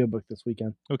an audiobook this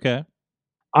weekend. Okay.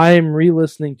 I am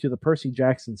re-listening to the Percey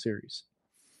Jackson series.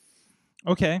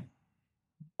 Okay.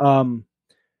 Sorg,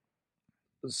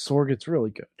 it's really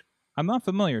good. I'm not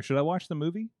familiar. Should I watch the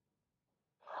movie?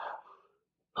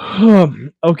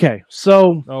 Okay,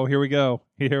 so... Oh, here we go.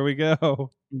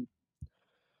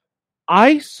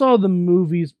 I saw the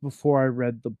movies before I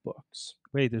read the books.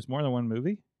 Wait, there's more than one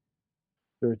movie?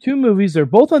 There are 2 movies. They're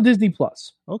both on Disney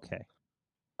Plus. Okay.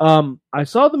 I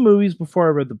saw the movies before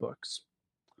I read the books.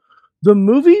 The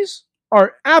movies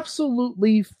are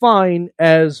absolutely fine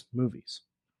as movies.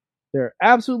 They're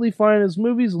absolutely fine as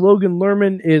movies. Logan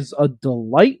Lerman is a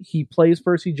delight. He plays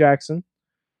Percey Jackson.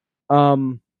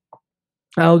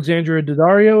 Alexandra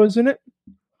Daddario is in it.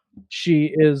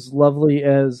 She is lovely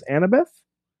as Annabeth.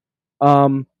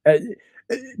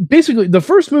 Basically, the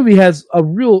first movie has a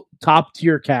real top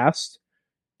tier cast.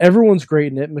 Everyone's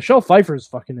great in it. Michelle Pfeiffer's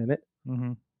fucking in it.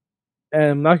 Mm-hmm. And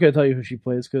I'm not going to tell you who she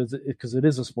plays because it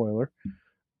is a spoiler.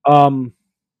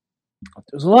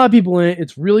 There's a lot of people in it.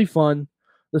 It's really fun.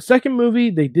 The second movie,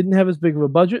 they didn't have as big of a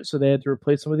budget, so they had to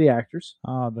replace some of the actors.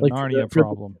 The Narnia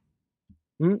problem.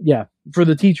 Yeah, for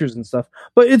the teachers and stuff.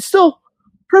 But it's still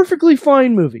perfectly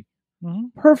fine movie.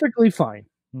 Mm-hmm. Perfectly fine.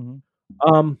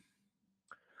 Mm-hmm.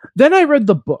 Then I read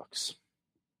the books.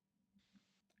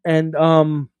 And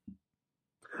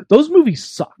those movies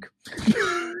suck.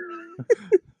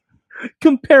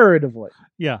 Comparatively.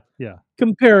 Yeah.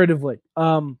 Comparatively.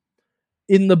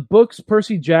 In the books,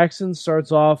 Percey Jackson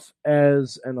starts off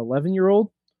as an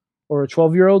 11-year-old or a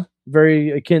 12-year-old,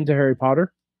 very akin to Harry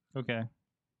Potter. Okay.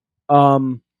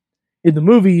 In the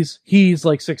movies, he's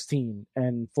like 16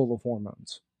 and full of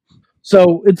hormones.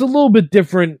 So it's a little bit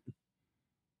different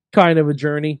kind of a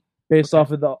journey based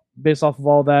off of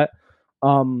all that.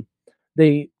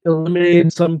 They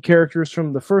eliminated some characters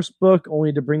from the first book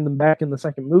only to bring them back in the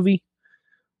second movie.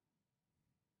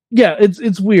 Yeah,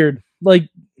 it's weird. Like,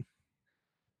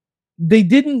 they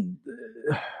didn't.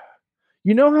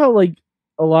 You know how, like,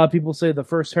 a lot of people say the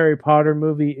first Harry Potter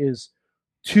movie is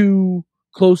too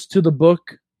close to the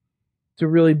book to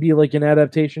really be like an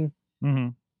adaptation? Mm-hmm.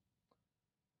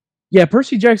 Yeah,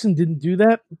 Percy Jackson didn't do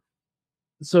that.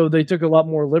 So they took a lot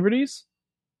more liberties.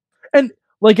 And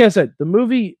like I said, the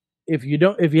movie, if you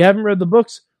haven't read the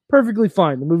books, perfectly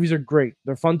fine. The movies are great.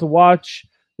 They're fun to watch.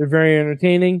 They're very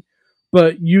entertaining.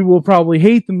 But you will probably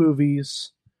hate the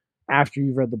movies after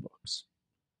you've read the books.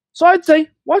 So I'd say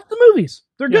watch the movies.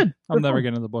 They're good. I'm never fun.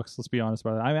 getting into the books. Let's be honest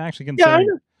about it. I'm actually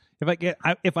considering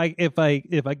if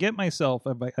I get myself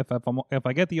if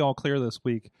I get the all clear this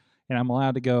week and I'm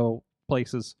allowed to go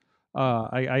places.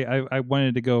 I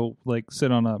wanted to go like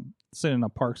sit in a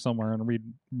park somewhere and read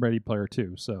Ready Player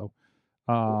 2. So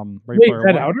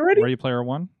Ready Player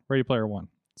One.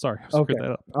 Sorry, I okay.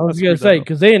 that up. I was gonna say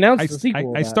because they announced the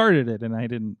sequel. I started it and I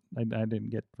didn't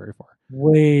get very far.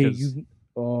 Wait,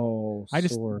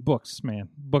 books, man.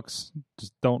 Books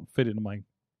just don't fit into my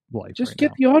life. Just right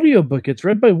get now. the audiobook. It's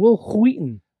read by Will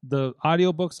Wheaton. The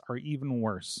audiobooks are even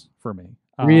worse for me.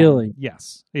 Really?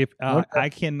 Yes. If I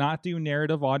cannot do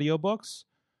narrative audiobooks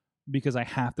because I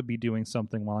have to be doing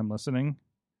something while I'm listening,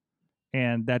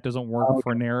 and that doesn't work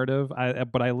for narrative.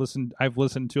 I've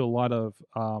listened to a lot of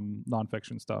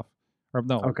nonfiction stuff,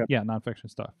 nonfiction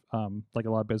stuff. Like a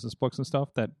lot of business books and stuff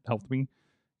that helped me,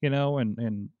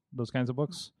 and those kinds of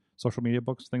books, social media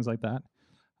books, things like that.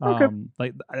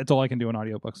 Like that's all I can do in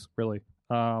audiobooks, really.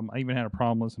 I even had a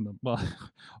problem listening to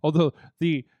although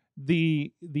the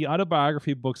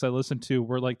autobiography books I listened to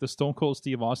were like the Stone Cold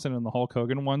Steve Austin and the Hulk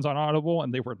Hogan ones on Audible,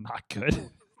 and they were not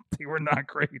good. They were not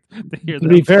great. To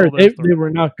be fair, they were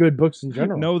not good books in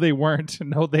general. No, they weren't.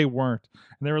 And they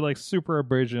were like super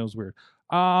abridged. It was weird.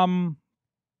 What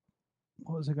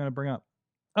was I going to bring up?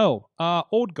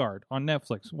 Old Guard on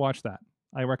Netflix. Watch that.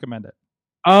 I recommend it.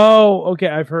 Oh, okay.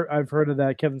 I've heard of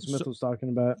that. Kevin Smith was talking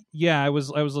about. Yeah, I was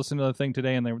listening to the thing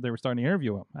today, and they were starting to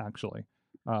interview him. Actually,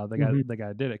 the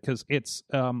guy did it because it's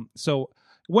so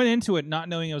went into it not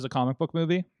knowing it was a comic book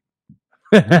movie.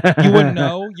 You wouldn't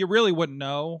know. You really wouldn't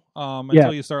know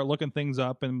until you start looking things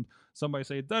up and somebody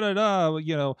say da da da. It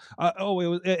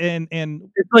was and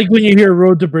it's like when you hear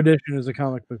Road to Perdition is a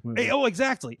comic book movie.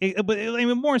 Exactly. But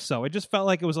even more so, it just felt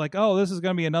like it was like, this is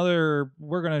going to be another.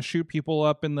 We're going to shoot people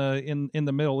up in the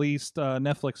Middle East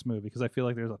Netflix movie because I feel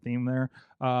like there's a theme there.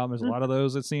 There's a lot of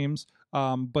those it seems.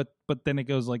 But then it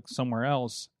goes like somewhere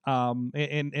else. And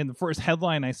the first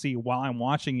headline I see while I'm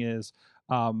watching is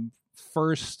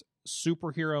first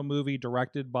superhero movie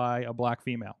directed by a black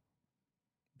female.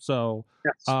 So,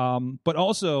 yes. But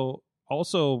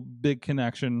also big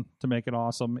connection to make it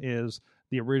awesome is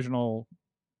the original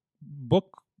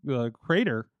book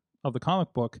creator of the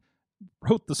comic book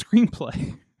wrote the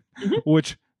screenplay,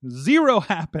 which zero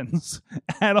happens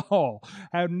at all.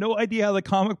 I have no idea how the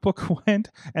comic book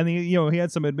went, and he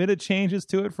had some admitted changes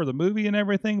to it for the movie and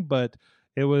everything, but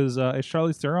it was it's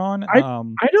Charlize Theron. I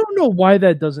don't know why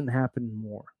that doesn't happen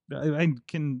more.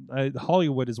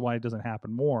 Hollywood is why it doesn't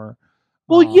happen more.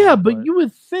 Well, yeah, but you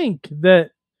would think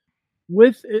that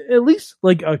with at least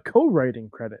like a co-writing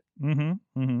credit. You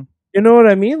know what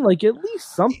I mean? Like at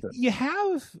least something. You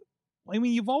have. I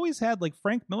mean, you've always had like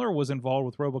Frank Miller was involved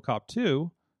with RoboCop 2,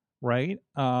 right?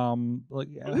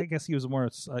 I guess he was more.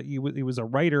 He was a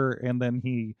writer, and then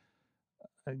he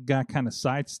got kind of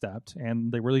sidestepped, and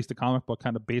they released a comic book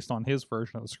kind of based on his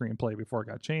version of the screenplay before it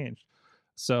got changed.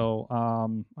 So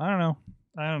I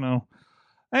don't know.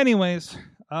 Anyways,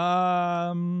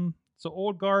 so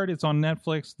Old Guard, it's on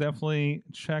Netflix. Definitely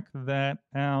check that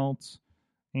out.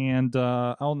 And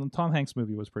the Tom Hanks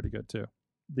movie was pretty good too.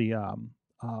 The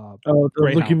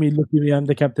look at me, I'm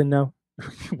the captain now.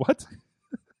 What?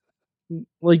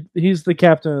 Like he's the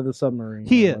captain of the submarine.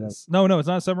 He is. No, it's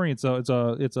not a submarine. It's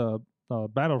a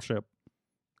battleship,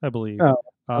 I believe. Oh.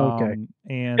 Okay,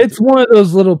 and it's one of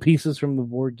those little pieces from the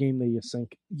board game that you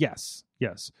sink. Yes,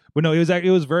 but no, it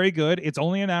was very good. It's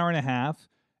only an hour and a half,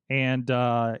 and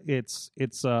it's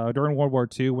during World War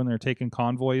II when they're taking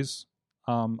convoys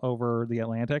over the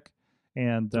Atlantic,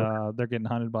 and they're getting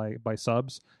hunted by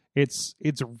subs. It's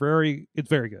very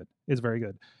good. It's very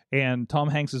good. And Tom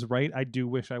Hanks is right. I do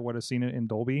wish I would have seen it in the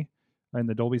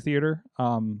Dolby Theater,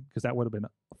 because that would have been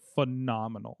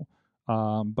phenomenal.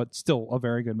 But still a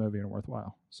very good movie and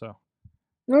worthwhile. So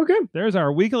Okay. there's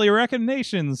our weekly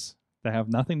recommendations that have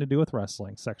nothing to do with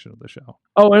wrestling section of the show.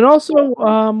 Oh, and also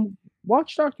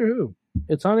watch Doctor Who.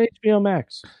 It's on HBO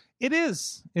Max. It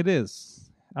is. Because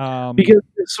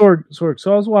Sorg.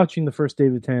 So I was watching the first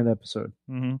David Tennant episode,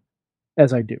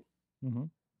 as I do,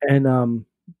 and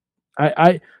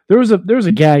I there was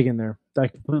a gag in there that I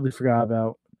completely forgot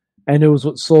about, and it was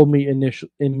what sold me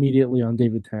immediately on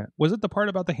David Tennant. Was it the part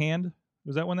about the hand?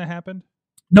 Was that when that happened?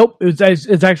 Nope,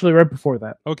 it's actually right before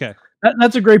that. Okay,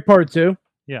 that's a great part too.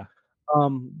 Yeah,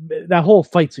 that whole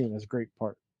fight scene is a great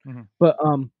part, but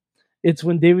it's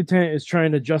when David Tennant is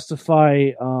trying to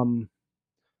justify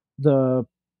the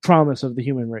promise of the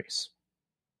human race,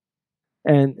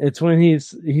 and it's when he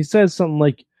says something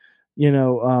like,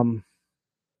 when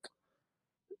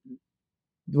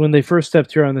they first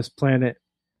stepped here on this planet,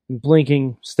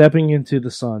 blinking, stepping into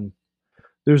the sun,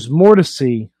 there's more to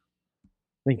see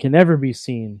than can ever be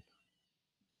seen.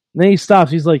 And then he stops.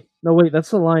 He's like, no, wait,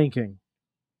 that's the Lion King.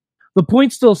 The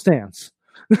point still stands.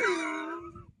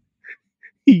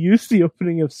 He used the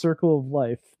opening of Circle of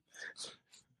Life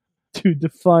to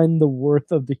define the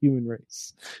worth of the human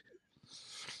race.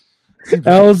 And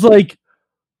I was like,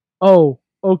 oh,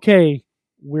 okay,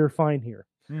 we're fine here.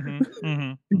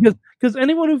 Because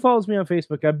anyone who follows me on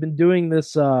Facebook, I've been doing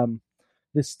this 30-day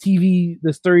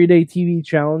TV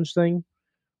challenge thing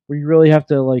where you really have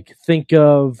to like think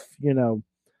of,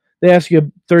 they ask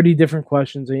you 30 different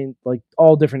questions and like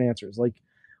all different answers. Like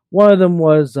one of them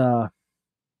was,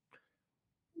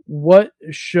 what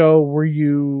show were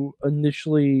you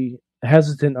initially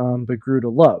hesitant on but grew to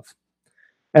love?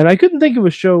 And I couldn't think of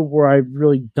a show where I've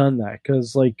really done that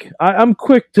because like I'm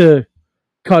quick to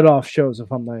cut off shows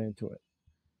if I'm not into it.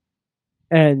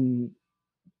 And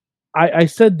I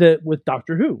said that with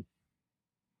Doctor Who,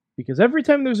 because every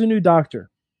time there's a new Doctor,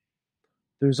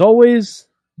 there's always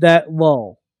that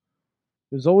lull.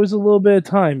 There's always a little bit of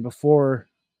time before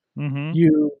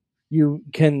you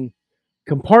can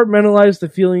compartmentalize the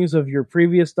feelings of your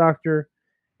previous Doctor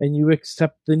and you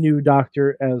accept the new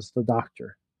Doctor as the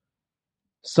Doctor.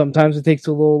 Sometimes it takes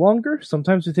a little longer.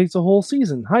 Sometimes it takes a whole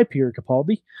season. Hi, Pierre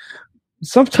Capaldi.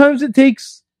 Sometimes it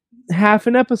takes half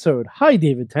an episode. Hi,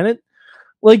 David Tennant.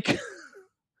 Like,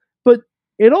 but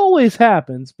it always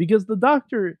happens because the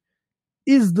Doctor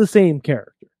is the same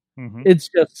character. It's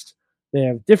just they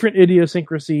have different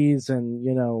idiosyncrasies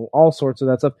and, all sorts of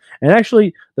that stuff. And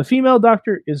actually, the female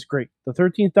Doctor is great. The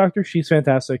 13th Doctor, she's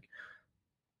fantastic.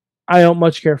 I don't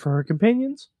much care for her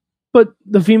companions, but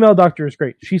the female Doctor is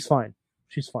great. She's fine.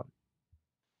 She's fun.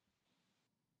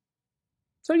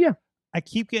 So, yeah. I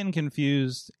keep getting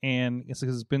confused, and it's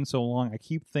because it's been so long. I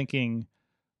keep thinking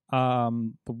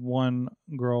the one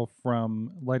girl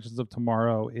from Legends of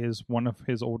Tomorrow is one of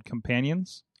his old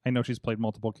companions. I know she's played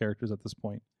multiple characters at this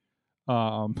point,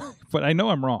 but I know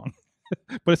I'm wrong.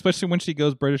 But especially when she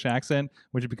goes British accent,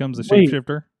 when she becomes a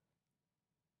shapeshifter.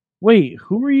 Wait,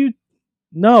 who are you?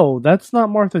 No, that's not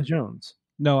Martha Jones.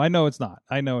 No, I know it's not.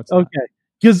 Okay,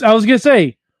 because I was gonna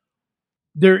say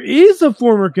there is a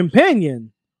former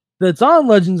companion that's on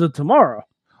Legends of Tomorrow.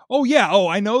 Oh yeah. Oh,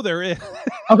 I know there is.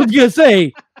 I was gonna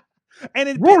say, and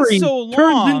it Rory been so long,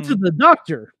 turns into the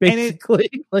Doctor basically.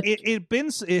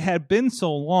 It had been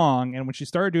so long, and when she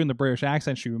started doing the British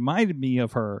accent, she reminded me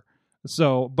of her.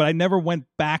 So, but I never went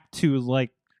back to like.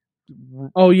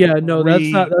 Oh yeah, no, that's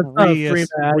not a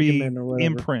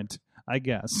imprint, I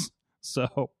guess.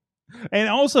 So, and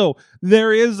also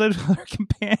there is another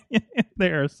companion in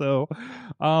there. So,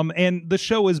 and the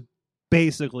show is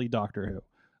basically Doctor Who.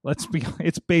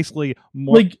 It's basically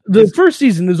more like the first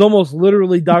season is almost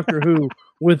literally Doctor Who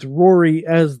with Rory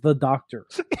as the Doctor.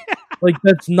 Like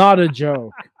that's not a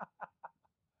joke.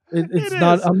 It's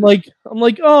not. Is. I'm like,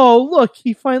 oh look,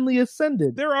 he finally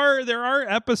ascended. There are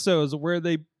episodes where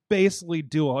they basically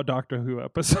do a Doctor Who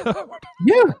episode.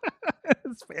 Yeah,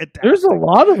 it's fantastic. There's a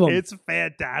lot of them. It's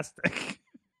fantastic.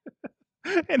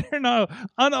 And they're not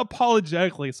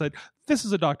unapologetically said, "This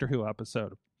is a Doctor Who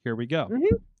episode." Here we go.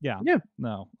 Yeah.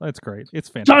 No, that's great. It's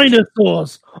fantastic.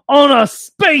 Dinosaurs on a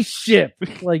spaceship.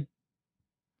 Like,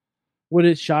 would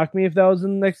it shock me if that was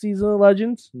in the next season of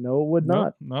Legends? No, it would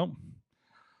not. Nope.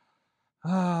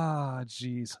 Ah,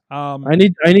 jeez. I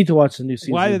need to watch the new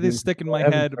season. Why did this stick in my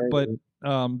head? But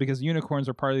because unicorns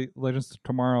are part of Legends of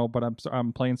Tomorrow, but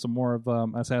I'm playing some more of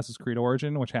Assassin's Creed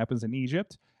Origin, which happens in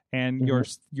Egypt, and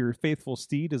your faithful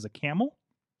steed is a camel.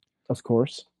 Of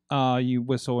course. You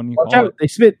whistle and you Watch call out, it. they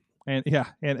spit. And yeah,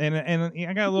 and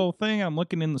I got a little thing. I'm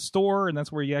looking in the store, and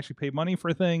that's where you actually pay money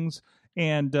for things.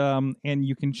 And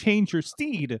you can change your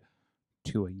steed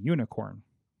to a unicorn.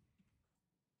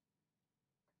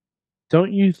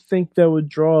 Don't you think that would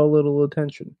draw a little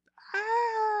attention?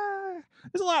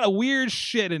 There's a lot of weird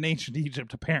shit in ancient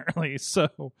Egypt, apparently. So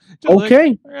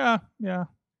okay, yeah.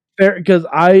 fair. Because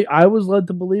I was led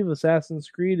to believe Assassin's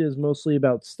Creed is mostly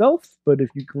about stealth, but if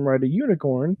you can ride a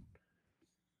unicorn,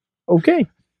 okay.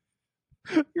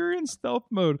 You're in stealth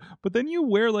mode, but then you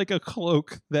wear like a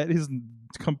cloak that is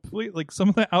complete. Like some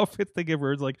of the outfits they give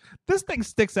her, it's like this thing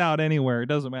sticks out anywhere. It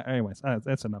doesn't matter. Anyways,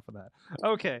 that's enough of that.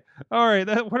 Okay, all right.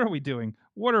 What are we doing?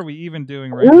 What are we even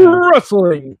doing right now?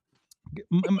 Wrestling.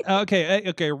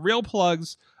 Okay. Real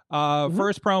plugs.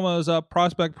 First promo is up.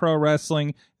 Prospect Pro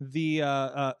Wrestling. This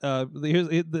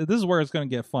is where it's going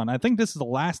to get fun. I think this is the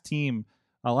last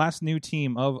new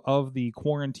team of the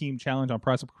Quarantine Challenge on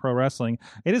Prospect Pro Wrestling.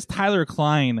 It is Tyler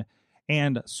Klein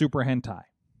and Super Hentai.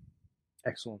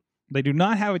 Excellent. They do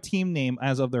not have a team name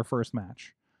as of their first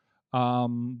match.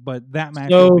 But that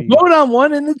match So will be... vote on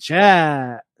one in the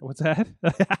chat. What's that?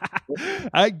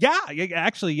 Yeah.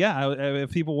 If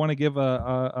people want to give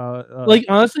a like,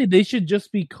 honestly, they should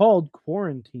just be called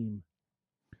Quarantine.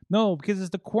 No, because it's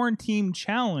the Quarantine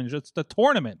Challenge. It's the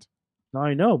tournament.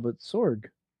 I know, but Sorg,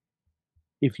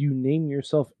 if you name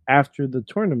yourself after the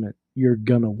tournament, you're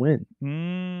gonna win.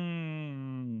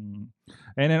 And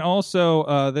then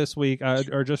also this week,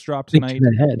 or just dropped tonight,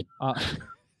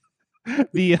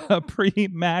 the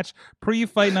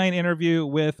pre-fight night interview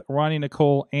with Ronnie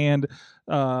Nicole and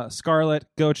Scarlett.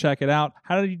 Go check it out.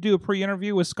 How did you do a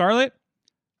pre-interview with Scarlett?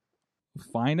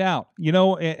 Find out. You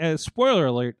know, spoiler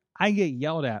alert, I get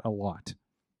yelled at a lot.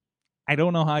 I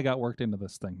don't know how I got worked into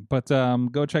this thing, but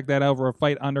go check that out over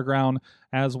Fight Underground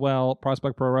as well.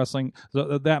 Prospect Pro Wrestling.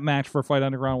 So that match for Fight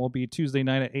Underground will be Tuesday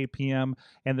night at 8 p.m.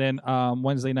 And then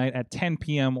Wednesday night at 10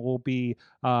 p.m. will be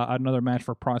another match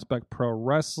for Prospect Pro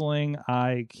Wrestling.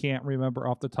 I can't remember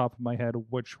off the top of my head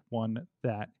which one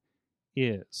that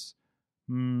is.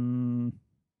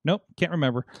 Nope, can't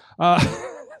remember.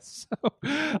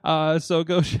 So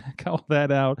go check all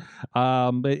that out.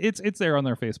 But it's there on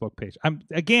their Facebook page.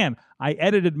 I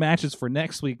edited matches for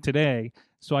next week today,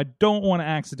 so I don't want to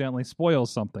accidentally spoil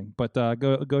something. But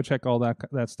go check all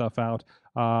that stuff out.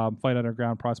 Fight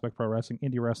Underground, Prospect Pro Wrestling,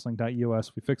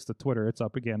 IndieWrestling.us. We fixed the Twitter. It's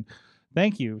up again.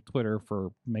 Thank you, Twitter,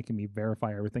 for making me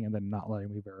verify everything and then not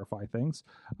letting me verify things.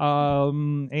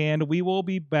 And we will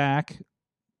be back.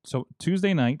 So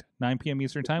Tuesday night, 9 p.m.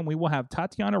 Eastern Time, we will have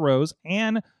Tatiana Rose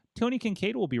and Tony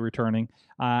Kincaid will be returning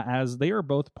as they are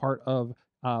both part of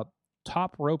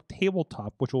Top Rope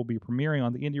Tabletop, which will be premiering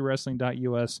on the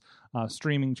IndieWrestling.us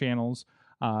streaming channels.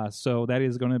 So that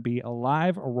is going to be a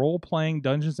live role-playing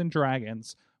Dungeons &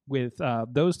 Dragons with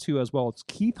those two, as well as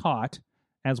Keith Hott,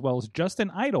 as well as Justin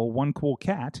Idol, One Cool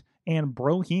Cat, and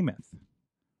Brohemoth.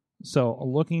 So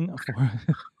looking for...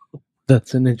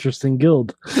 That's an interesting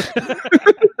guild.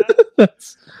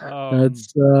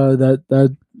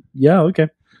 Yeah, okay.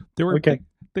 Okay.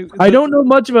 I don't know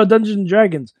much about Dungeons and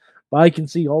Dragons, but I can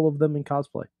see all of them in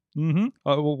cosplay. Mm-hmm.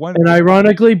 And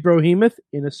ironically, Brohemoth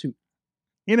in a suit.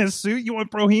 In a suit? You want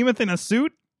Brohemoth in a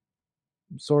suit?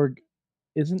 Sorg,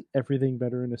 isn't everything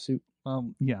better in a suit?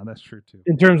 Yeah, that's true too.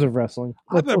 In terms of wrestling,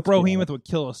 I bet Brohemoth would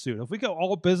kill a suit. If we go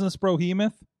all business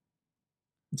Brohemoth.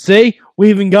 See, we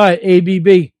even got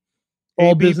ABB.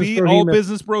 All business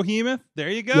Brohemoth. There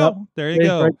you go. Yep. There you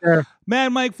go. Right there. Mad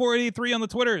Mike 483 on the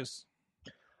Twitters.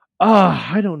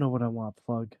 I don't know what I want to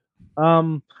plug.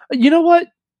 You know what?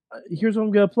 Here's what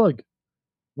I'm gonna plug.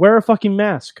 Wear a fucking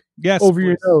mask. Yes. Over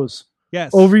your nose.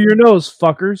 Yes. Over your nose,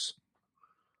 fuckers.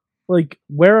 Like,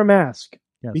 wear a mask.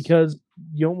 Yes. Because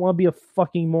you don't want to be a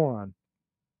fucking moron.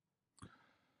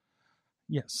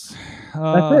 Yes.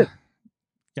 That's it.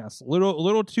 Yes. A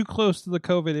little too close to the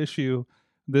COVID issue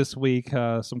this week.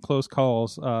 Some close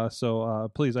calls.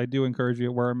 So please, I do encourage you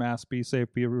to wear a mask, be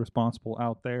safe, be responsible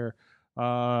out there.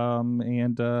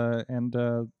 And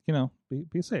you know,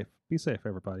 be safe. Be safe,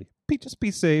 everybody. Just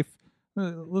be safe.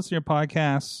 Listen to your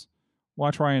podcasts.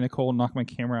 Watch Ryan Nicole knock my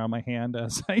camera out of my hand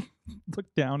as I look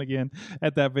down again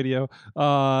at that video.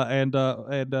 And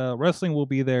wrestling will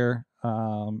be there.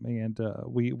 And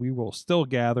we will still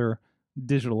gather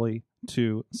digitally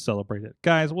to celebrate it.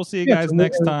 Guys, we'll see you guys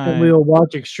next time. We'll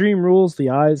watch Extreme Rules. The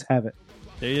eyes have it.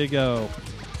 There you go.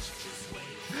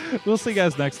 We'll see you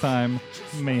guys next time.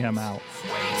 Mayhem out.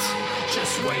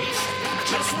 Just wait.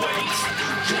 Just wait.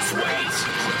 Just wait.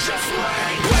 Just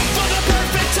wait. Wait for the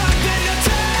perfect time, then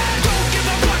attack. Don't give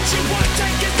up what you want,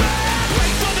 take it back.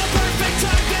 Wait for the perfect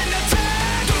time, then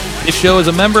attack. This show is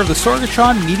a member of the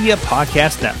Sorgatron Media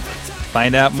Podcast Network.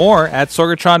 Find out more at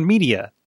sorgatronmedia.com.